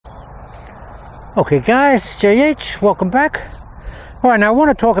Okay guys, JH, welcome back. Alright, now I want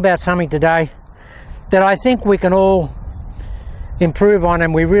to talk about something today that I think we can all improve on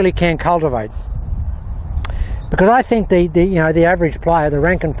and we really can cultivate. Because I think the average player, the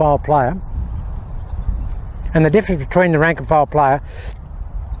rank and file player, and the difference between the rank and file player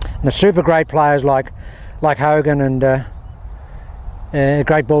and the super great players like Hogan and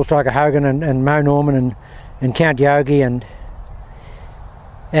great ball striker Hogan and Mo Norman and Count Yogi and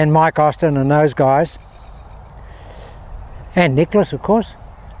Mike Austin and those guys, and Nicholas, of course,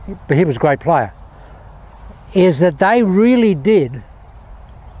 but he was a great player, is that they really did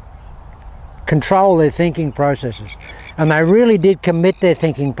control their thinking processes, and they really did commit their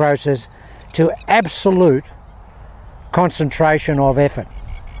thinking process to absolute concentration of effort.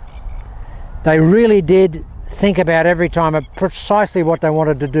 They really did think about every time precisely what they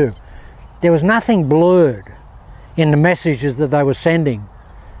wanted to do. There was nothing blurred in the messages that they were sending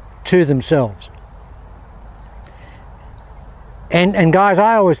to themselves. And guys,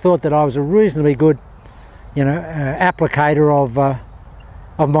 I always thought that I was a reasonably good, applicator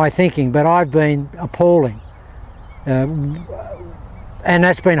of my thinking, but I've been appalling, and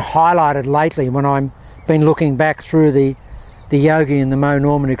that's been highlighted lately when I've been looking back through the Yogi and the Mo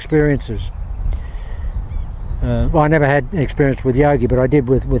Norman experiences. Well, I never had an experience with Yogi, but I did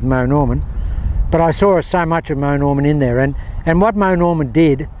with Mo Norman. But I saw so much of Mo Norman in there, and what Mo Norman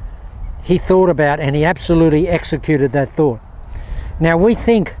did, he thought about, and he absolutely executed that thought. Now, we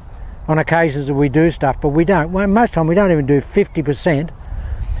think on occasions that we do stuff, but we don't. Well, most of the time we don't even do 50%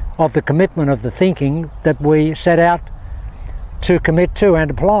 of the commitment of the thinking that we set out to commit to and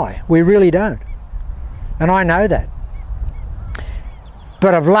apply. We really don't. And I know that.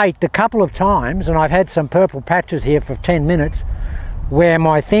 But of late, a couple of times, and I've had some purple patches here for 10 minutes, where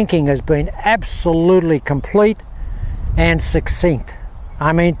my thinking has been absolutely complete and succinct.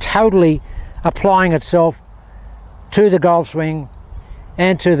 I mean, totally applying itself to the golf swing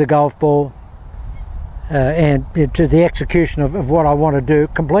and to the golf ball and to the execution of what I want to do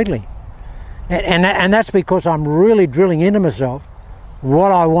completely. And that's because I'm really drilling into myself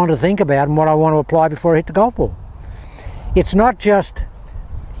what I want to think about and what I want to apply before I hit the golf ball. It's not just,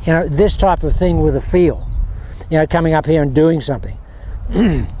 this type of thing with a feel, coming up here and doing something.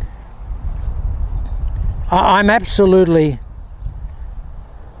 I'm absolutely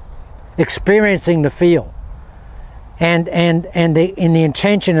experiencing the feel and in the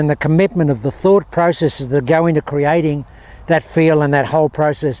intention and the commitment of the thought processes that go into creating that feel and that whole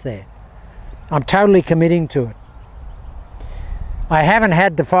process there. I'm totally committing to it. I haven't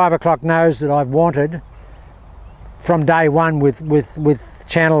had the 5 o'clock nose that I've wanted from day one with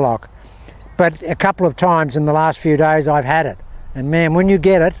channel lock, but a couple of times in the last few days I've had it, and man, when you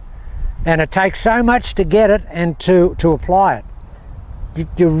get it, and it takes so much to get it and to apply it,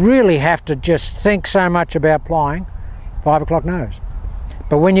 you really have to just think so much about applying 5 o'clock nose.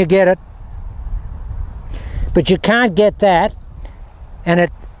 But when you get it, but you can't get that,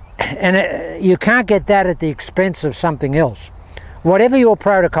 you can't get that at the expense of something else. Whatever your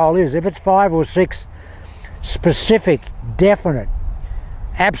protocol is, if it's 5 or 6 specific, definite,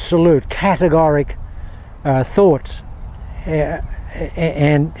 absolute, categoric thoughts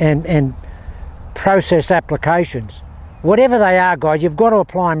and process applications, whatever they are, guys, you've got to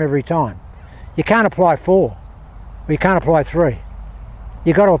apply them every time. You can't apply 4, or you can't apply 3.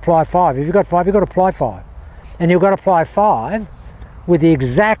 You've got to apply 5. If you've got 5, you've got to apply 5. And you've got to apply 5 with the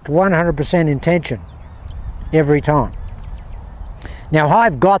exact 100% intention every time. Now,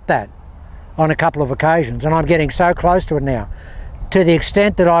 I've got that on a couple of occasions, and I'm getting so close to it now, to the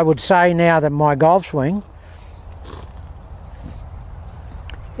extent that I would say now that my golf swing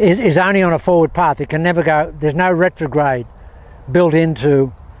is only on a forward path. It can never go, there's no retrograde built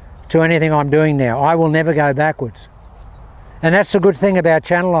into anything I'm doing now. I will never go backwards. And that's the good thing about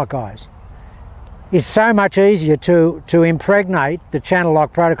channel lock, guys. It's so much easier to impregnate the channel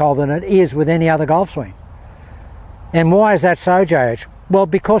lock protocol than it is with any other golf swing. And why is that so, JH? Well,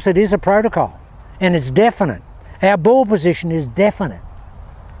 because it is a protocol and it's definite. Our ball position is definite.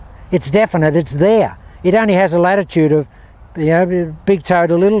 It's definite, it's there. It only has a latitude of big toe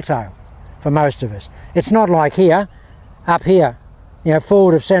to little toe for most of us. It's not like here, up here,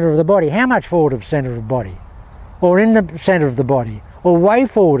 forward of centre of the body. How much forward of centre of the body? Or in the centre of the body? Or way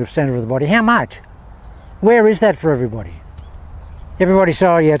forward of centre of the body? How much? Where is that for everybody? Everybody says,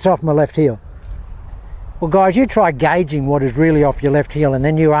 oh yeah, it's off my left heel. Well guys, you try gauging what is really off your left heel, and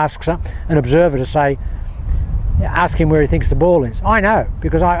then you ask an observer to say, ask him where he thinks the ball is. I know,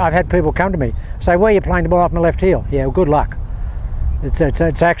 because I've had people come to me, say, where are you playing the ball off my left heel? Yeah, well, good luck.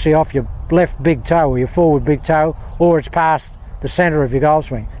 It's actually off your left big toe or your forward big toe, or it's past the centre of your golf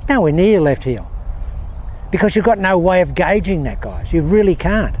swing. Nowhere near your left heel. because you've got no way of gauging that, guys. You really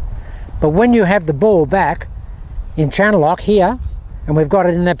can't. But when you have the ball back in channel lock here, and we've got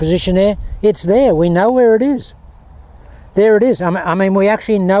it in that position there, it's there. We know where it is. There it is. I mean, we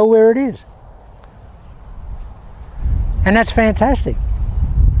actually know where it is. And that's fantastic.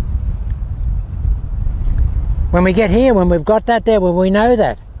 When we get here, when we've got that there, when we know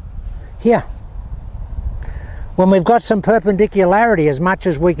that, here, when we've got some perpendicularity as much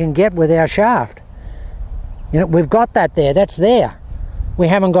as we can get with our shaft, you know, we've got that there, that's there. We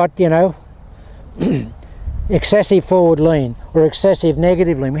haven't got, you know, excessive forward lean or excessive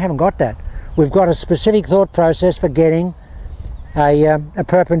negative lean. We haven't got that. We've got a specific thought process for getting a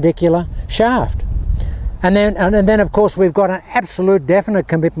perpendicular shaft. And then of course we've got an absolute definite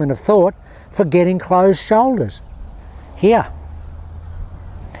commitment of thought for getting closed shoulders here.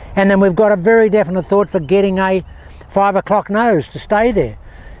 And then we've got a very definite thought for getting a 5 o'clock nose to stay there.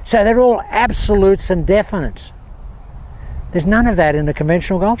 So they're all absolutes and definites. There's none of that in the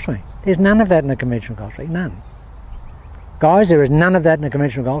conventional golf swing. There's none of that in the conventional golf swing, none. Guys, there is none of that in the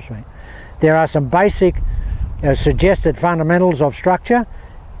conventional golf swing. There are some basic suggested fundamentals of structure,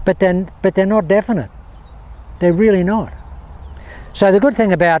 but they're not definite. They're really not. So the good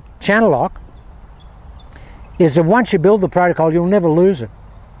thing about channel lock is that once you build the protocol, you'll never lose it.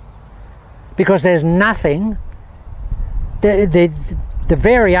 Because there's nothing, the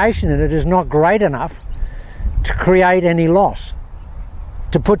variation in it is not great enough to create any loss,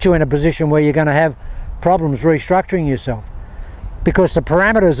 to put you in a position where you're going to have problems restructuring yourself, because the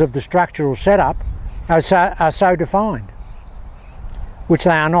parameters of the structural setup are so defined, which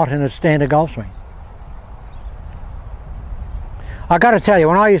they are not in a standard golf swing. I got to tell you,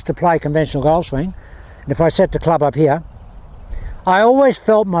 when I used to play conventional golf swing, and if I set the club up here, I always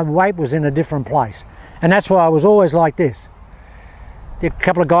felt my weight was in a different place, and that's why I was always like this. The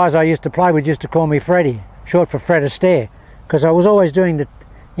couple of guys I used to play with used to call me Freddie, short for Fred Astaire, because I was always doing the,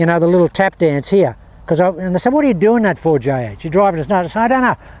 you know, the little tap dance here. And they said, "What are you doing that for, JH? You're driving us nuts." I said, "I don't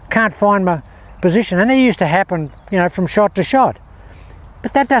know, can't find my position." And they used to happen, you know, from shot to shot.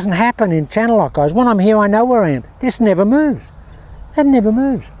 But that doesn't happen in channel lock, guys. When I'm here, I know where I am. This never moves. That never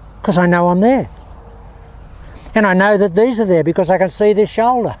moves, because I know I'm there. And I know that these are there because I can see this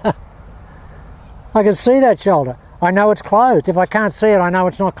shoulder. I can see that shoulder. I know it's closed. If I can't see it, I know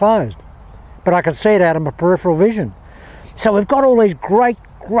it's not closed. But I can see it out of my peripheral vision. So we've got all these great,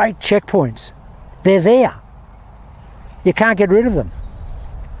 great checkpoints. They're there. You can't get rid of them.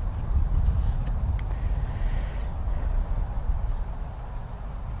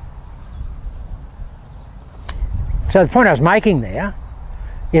 So the point I was making there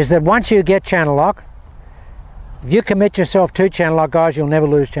is that once you get channel lock, if you commit yourself to channel lock, guys, you'll never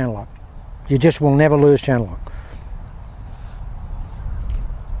lose channel lock. You just will never lose channel lock.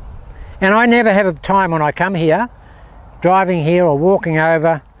 And I never have a time when I come here, driving here or walking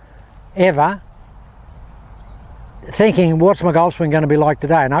over, ever, thinking, what's my golf swing going to be like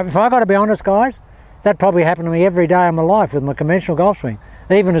today? And if I got to be honest, guys, that probably happened to me every day of my life with my conventional golf swing.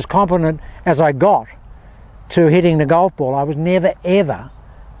 Even as competent as I got to hitting the golf ball, I was never ever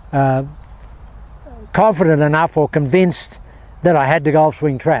confident enough or convinced that I had the golf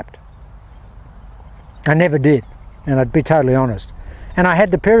swing trapped. I never did, and I'd be totally honest. And I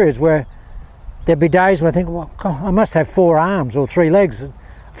had the periods where there'd be days where I think, well, God, I must have 4 arms or 3 legs. I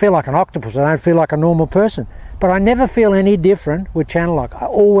feel like an octopus. I don't feel like a normal person. But I never feel any different with channel lock. I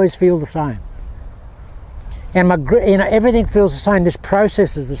always feel the same. And you know, everything feels the same. This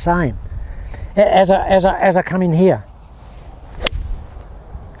process is the same. As I come in here.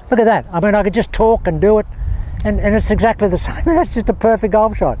 Look at that. I mean, I could just talk and do it, and it's exactly the same. That's just a perfect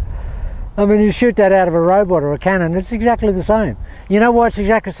golf shot. I mean, you shoot that out of a robot or a cannon, it's exactly the same. You know why it's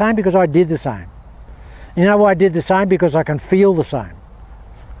exactly the same? Because I did the same. You know why I did the same? Because I can feel the same.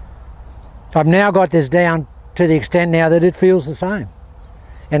 I've now got this down to the extent now that it feels the same.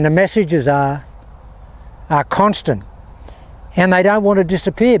 And the messages are constant. And they don't want to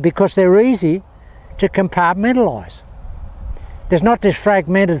disappear because they're easy to compartmentalise. There's not this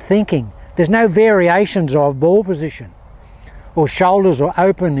fragmented thinking. There's no variations of ball position or shoulders or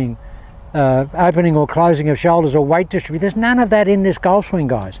opening or closing of shoulders or weight distribution. There's none of that in this golf swing,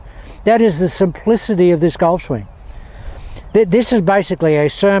 guys. That is the simplicity of this golf swing. This is basically a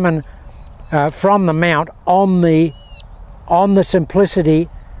sermon from the mount on the simplicity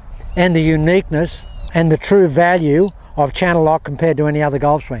and the uniqueness and the true value of channel lock compared to any other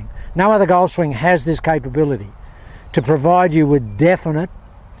golf swing. No other golf swing has this capability to provide you with definite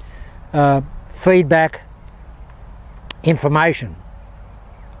feedback information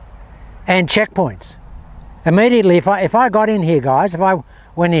and checkpoints. Immediately, if I got in here, guys, if I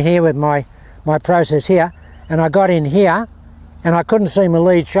went in here with my process here, and I got in here and I couldn't see my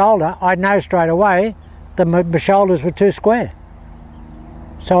lead shoulder, I'd know straight away that my shoulders were too square.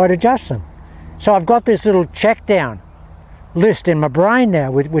 So I'd adjust them. So I've got this little check down list in my brain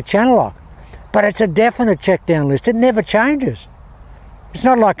now with channel lock. But it's a definite check down list. It never changes. It's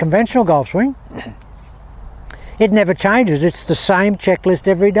not like conventional golf swing. It never changes. It's the same checklist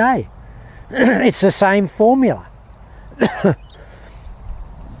every day. It's the same formula.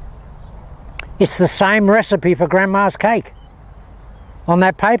 It's the same recipe for Grandma's cake on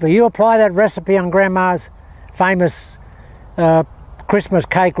that paper. You apply that recipe on Grandma's famous Christmas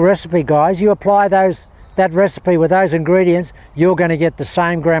cake recipe, guys. You apply that recipe with those ingredients, you're going to get the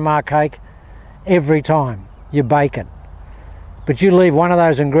same Grandma cake every time you bake it. But you leave one of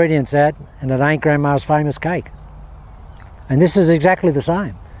those ingredients out and it ain't Grandma's famous cake. And this is exactly the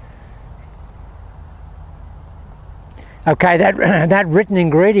same. Okay, that written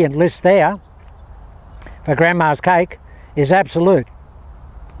ingredient list there for Grandma's cake is absolute.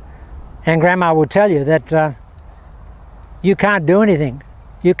 And Grandma will tell you that you can't do anything.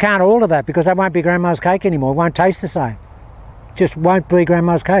 You can't alter that because that won't be Grandma's cake anymore. It won't taste the same. It just won't be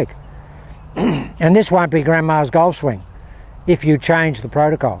Grandma's cake. And this won't be Grandma's golf swing if you change the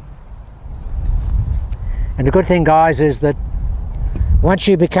protocol. And the good thing, guys, is that once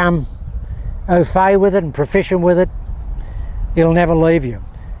you become au fait with it and proficient with it, it'll never leave you.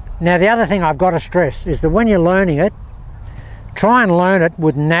 Now, the other thing I've got to stress is that when you're learning it, try and learn it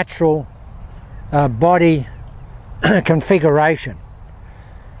with natural body configuration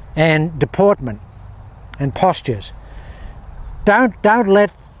and deportment and postures. Don't let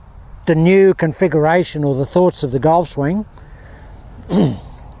the new configuration or the thoughts of the golf swing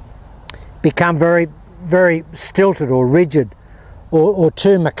become very, very stilted or rigid or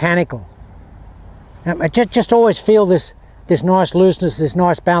too mechanical. Just always feel this nice looseness, this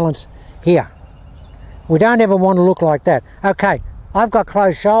nice balance here. We don't ever want to look like that. Okay, I've got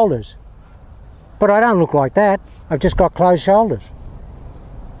closed shoulders, but I don't look like that. I've just got closed shoulders.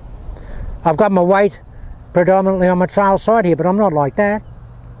 I've got my weight predominantly on my trail side here, but I'm not like that.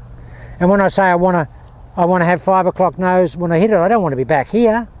 And when I say I want to have 5 o'clock nose when I hit it, I don't want to be back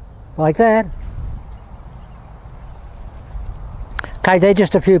here like that. Okay, they're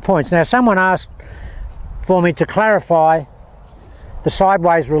just a few points. Now, someone asked for me to clarify the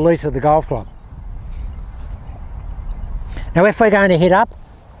sideways release of the golf club. Now, if we're going to hit up,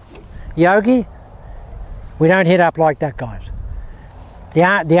 Yogi, we don't hit up like that, guys.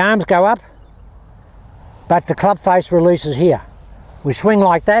 The arms go up, but the club face releases here. We swing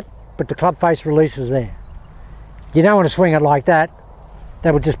like that, but the club face releases there. You don't want to swing it like that.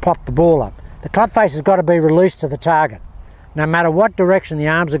 That would just pop the ball up. The club face has got to be released to the target. No matter what direction the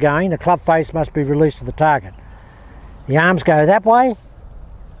arms are going, the club face must be released to the target. The arms go that way,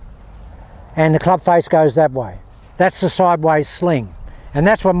 and the club face goes that way. That's the sideways sling. And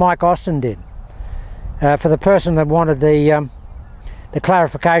that's what Mike Austin did. For the person that wanted the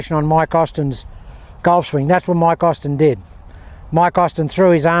clarification on Mike Austin's golf swing, that's what Mike Austin did. Mike Austin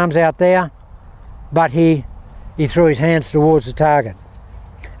threw his arms out there, but he threw his hands towards the target.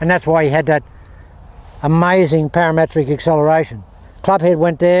 And that's why he had that amazing parametric acceleration. Club head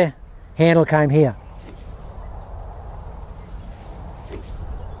went there, handle came here.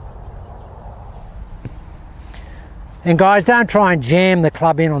 And guys, don't try and jam the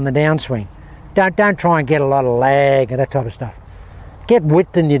club in on the downswing. Don't try and get a lot of lag and that type of stuff. Get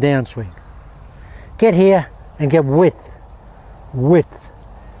width in your downswing. Get here and get width, width,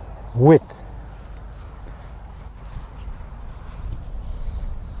 width.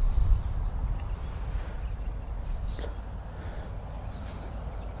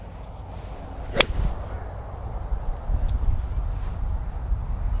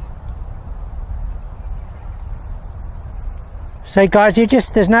 See, guys,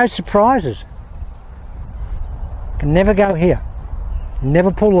 there's no surprises. You can never go here. Never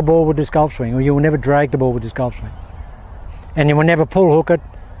pull the ball with this golf swing, or you will never drag the ball with this golf swing. And you will never pull hook it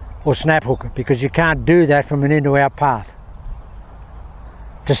or snap hook it, because you can't do that from an in-to-out path.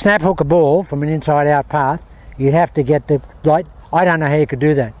 To snap hook a ball from an inside-out path, you'd have to get the, like, I don't know how you could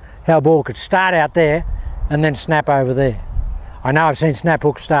do that. How a ball could start out there and then snap over there. I know I've seen snap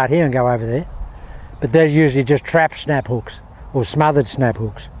hooks start here and go over there, but they're usually just trap snap hooks or smothered snap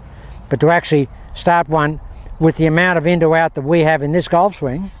hooks. But to actually start one with the amount of into out that we have in this golf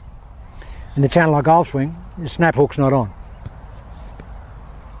swing, in the channel lock golf swing, the snap hook's not on.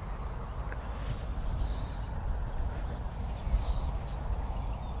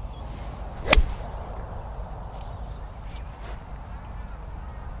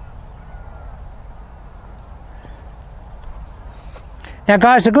 Now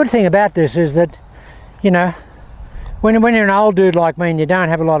guys, the good thing about this is that you know, when you're an old dude like me and you don't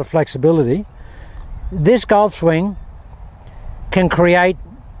have a lot of flexibility, this golf swing can create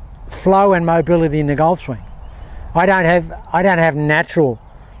flow and mobility in the golf swing. I don't have natural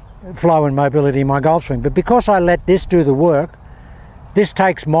flow and mobility in my golf swing, but because I let this do the work, this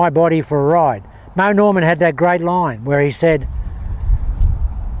takes my body for a ride. Mo Norman had that great line where he said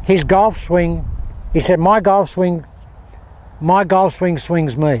his golf swing, he said, my golf swing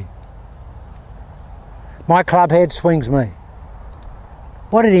swings me. My club head swings me.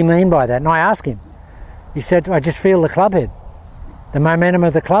 What did he mean by that? And I asked him. He said, I just feel the club head, the momentum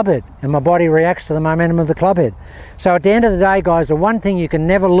of the club head, and my body reacts to the momentum of the club head. So at the end of the day, guys, the one thing you can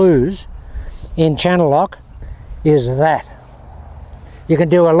never lose in channel lock is that. You can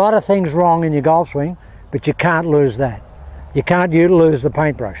do a lot of things wrong in your golf swing, but you can't lose that. You can't lose the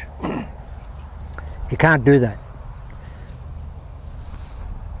paintbrush. You can't do that.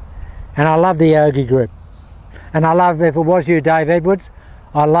 And I love the Yogi grip. And I love, if it was you, Dave Edwards,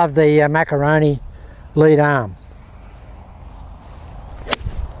 I love the macaroni lead arm.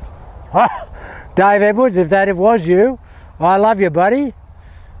 Oh, Dave Edwards, if it was you, I love you, buddy.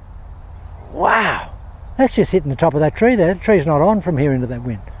 Wow. That's just hitting the top of that tree there. The tree's not on from here into that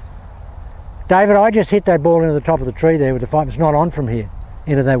wind. David, I just hit that ball into the top of the tree there with the five. It's not on from here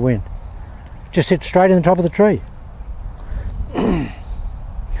into that wind. Just hit straight in the top of the tree.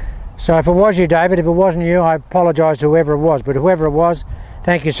 So if it was you, David, if it wasn't you, I apologise to whoever it was. But whoever it was,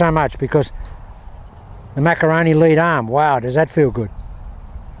 thank you so much, because the macaroni lead arm, wow, does that feel good.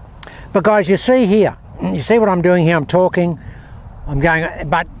 But guys, you see here, you see what I'm doing here, I'm talking, I'm going,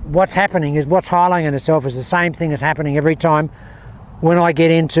 but what's happening is, what's highlighting itself is the same thing that's happening every time when I get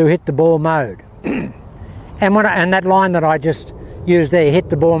into hit the ball mode. and that line that I just used there,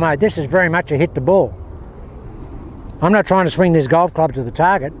 hit the ball mode, this is very much a hit the ball. I'm not trying to swing this golf club to the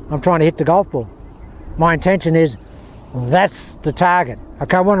target, I'm trying to hit the golf ball. My intention is, that's the target.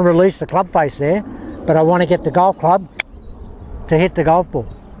 Okay, I want to release the club face there, but I want to get the golf club to hit the golf ball.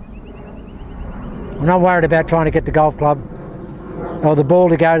 I'm not worried about trying to get the golf club or the ball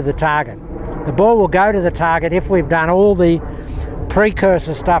to go to the target. The ball will go to the target if we've done all the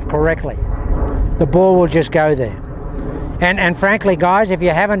precursor stuff correctly. The ball will just go there. And frankly, guys, if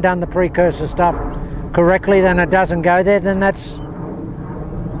you haven't done the precursor stuff correctly, then it doesn't go there, then that's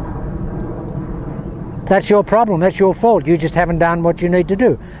your problem, that's your fault. You just haven't done what you need to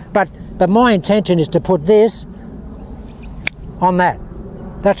do. But my intention is to put this on that.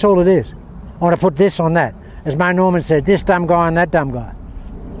 That's all it is. I want to put this on that. As Mo Norman said, this dumb guy and that dumb guy.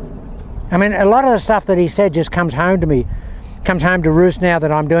 I mean, a lot of the stuff that he said just comes home to me, comes home to roost now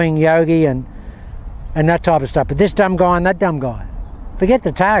that I'm doing yogi and that type of stuff. But this dumb guy and that dumb guy. Forget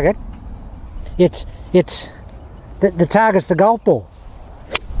the target. The target's the golf ball.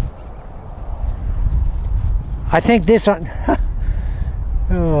 I think this on...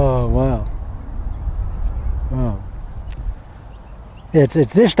 oh, wow. Wow. It's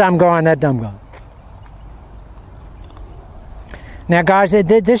this dumb guy and that dumb guy. Now, guys,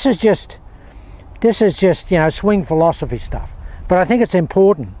 this is just, you know, swing philosophy stuff. But I think it's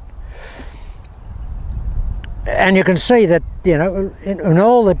important. And you can see that, you know, in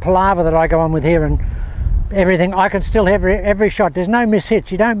all the palaver that I go on with here and everything, I can still have every shot. There's no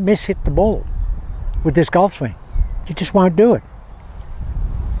mishits. You don't mishit the ball with this golf swing. You just won't do it.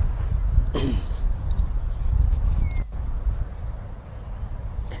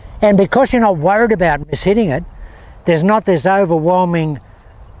 And because you're not worried about mishitting it, there's not this overwhelming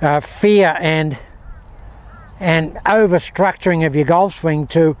fear and over-structuring of your golf swing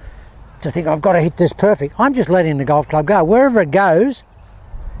to think, I've got to hit this perfect. I'm just letting the golf club go. Wherever it goes,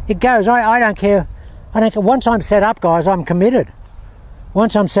 it goes. I don't care. Once I'm set up, guys, I'm committed.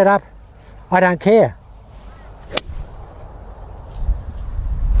 Once I'm set up, I don't care.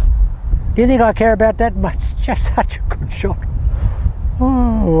 Do you think I care about that? It's just such a good shot.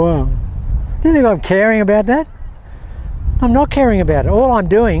 Oh, wow. Do you think I'm caring about that? I'm not caring about it. All I'm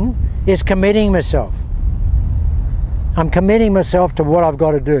doing is committing myself. I'm committing myself to what I've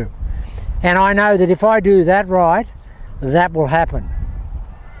got to do. And I know that if I do that right, that will happen.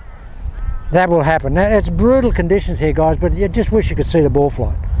 That will happen. Now, it's brutal conditions here, guys, but you just wish you could see the ball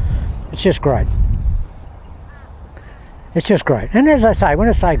flight. It's just great. It's just great. And as I say, when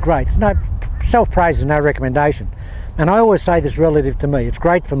I say great, it's no self-praise is no recommendation. And I always say this relative to me. It's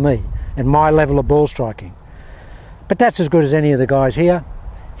great for me and my level of ball striking. But that's as good as any of the guys here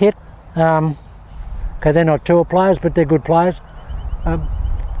hit. Okay, they're not tour players, but they're good players. And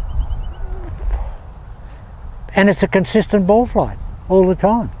it's a consistent ball flight all the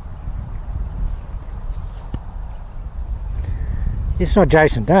time. It's not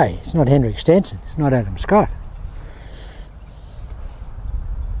Jason Day, it's not Henrik Stenson, it's not Adam Scott.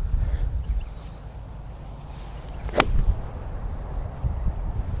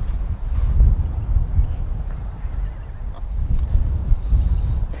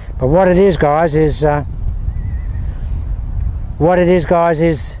 But what it is, guys, is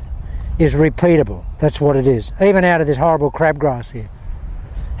repeatable. That's what it is. Even out of this horrible crabgrass here.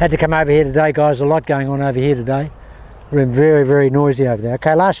 Had to come over here today, guys. A lot going on over here today. We're very, very noisy over there.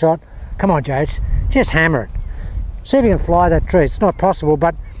 Okay, last shot. Come on, Jades. Just hammer it. See if you can fly that tree. It's not possible,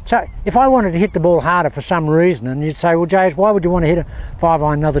 but so if I wanted to hit the ball harder for some reason, and you'd say, well, Jades, why would you want to hit a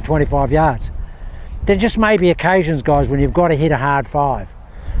 5-iron another 25 yards? There just may be occasions, guys, when you've got to hit a hard 5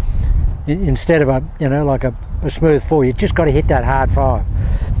 instead of a, you know, like a smooth 4. You've just got to hit that hard 5.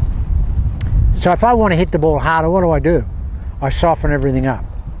 So if I want to hit the ball harder, what do? I soften everything up.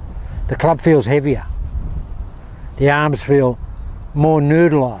 The club feels heavier. The arms feel more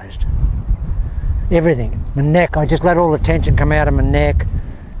noodleized. Everything. My neck, I just let all the tension come out of my neck.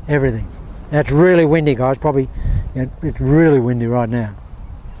 Everything. That's really windy, guys. Probably, you know, it's really windy right now.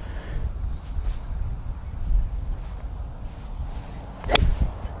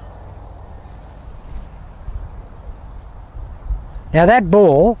 Now that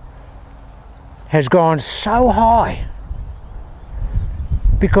ball has gone so high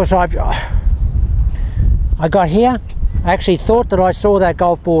because I got here. I actually thought that I saw that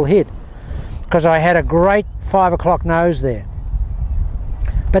golf ball hit because I had a great 5 o'clock nose there.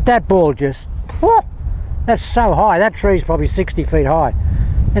 But that ball just, whoo, that's so high. That tree's probably 60 feet high.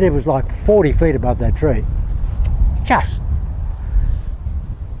 And it was like 40 feet above that tree. Just.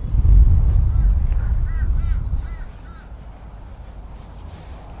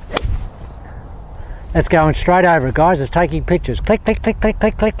 That's going straight over it, guys. It's taking pictures. Click, click, click, click,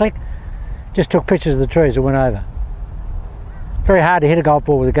 click, click, click. Just took pictures of the trees that went over. Very hard to hit a golf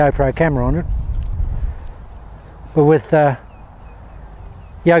ball with a GoPro camera on it. But with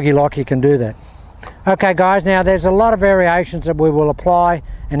Yogi Lock you can do that. Okay guys, now there's a lot of variations that we will apply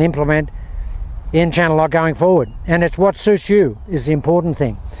and implement in Channel Lock going forward. And it's what suits you is the important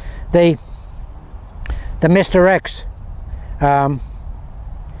thing. The Mr. X.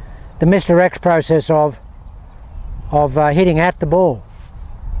 The Mr. X process of hitting at the ball.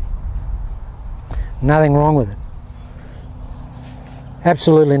 Nothing wrong with it.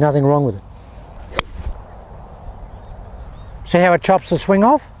 Absolutely nothing wrong with it. See how it chops the swing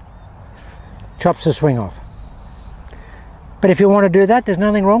off? Chops the swing off. But if you want to do that, there's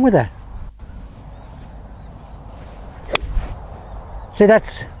nothing wrong with that. See,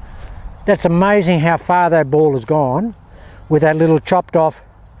 that's amazing how far that ball has gone with that little chopped off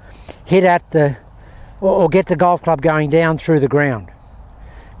hit at the, or get the golf club going down through the ground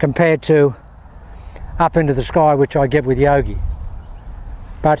compared to up into the sky, which I get with Yogi.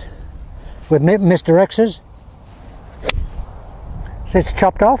 But with Mr. X's, see it's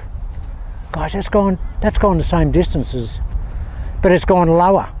chopped off? Guys, that's gone the same distances, but it's gone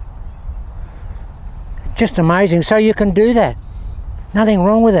lower. Just amazing. So you can do that. Nothing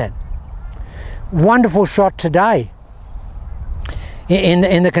wrong with that. Wonderful shot today.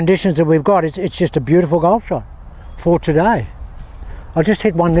 In the conditions that we've got, it's just a beautiful golf shot for today. I'll just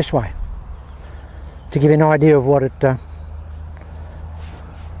hit one this way to give you an idea of what it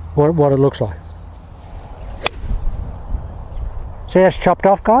looks like. See that's chopped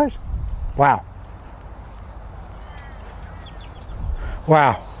off, guys? Wow.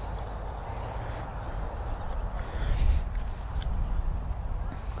 Wow.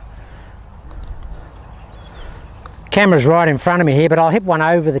 Camera's right in front of me here, but I'll hit one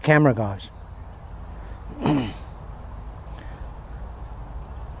over the camera, guys.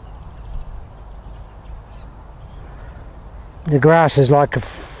 The grass is like a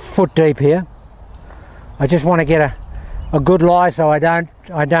foot deep here. I just want to get a good lie so I don't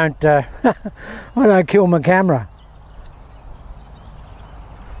I don't kill my camera.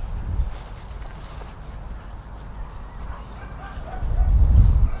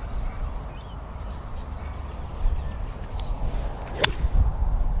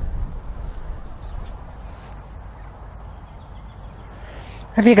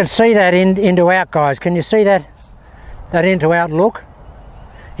 If you can see that into out, guys, can you see that into out look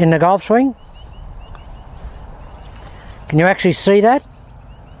in the golf swing? Can you actually see that?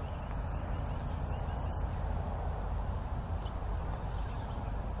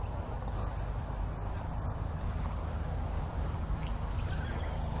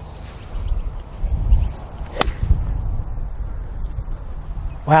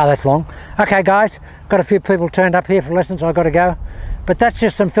 Wow, that's long. Okay guys, got a few people turned up here for lessons, I've got to go. But that's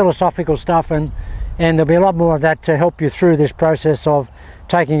just some philosophical stuff, and and there'll be a lot more of that to help you through this process of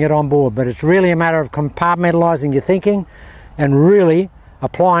taking it on board. But it's really a matter of compartmentalising your thinking and really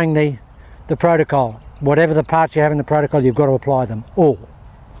applying the protocol. Whatever the parts you have in the protocol, you've got to apply them all.